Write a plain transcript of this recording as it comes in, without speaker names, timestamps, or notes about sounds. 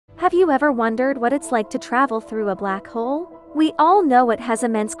Have you ever wondered what it's like to travel through a black hole? We all know it has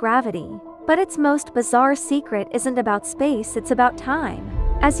immense gravity, but its most bizarre secret isn't about space, it's about time.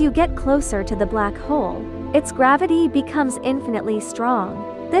 As you get closer to the black hole, its gravity becomes infinitely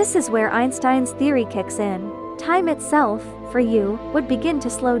strong. This is where Einstein's theory kicks in. Time itself, for you, would begin to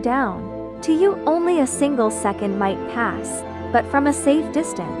slow down. To you, only a single second might pass, but from a safe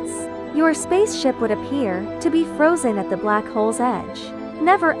distance, your spaceship would appear to be frozen at the black hole's edge,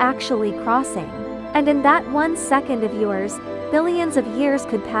 never actually crossing. And in that 1 second of yours, billions of years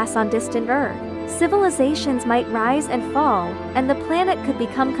could pass on distant Earth. Civilizations might rise and fall, and the planet could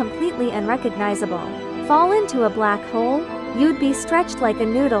become completely unrecognizable. Fall into a black hole, you'd be stretched like a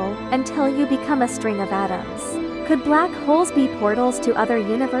noodle until you become a string of atoms. Could black holes be portals to other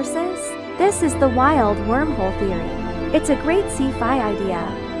universes? This is the wild wormhole theory. It's a great sci-fi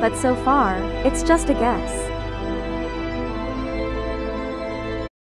idea, but so far, it's just a guess.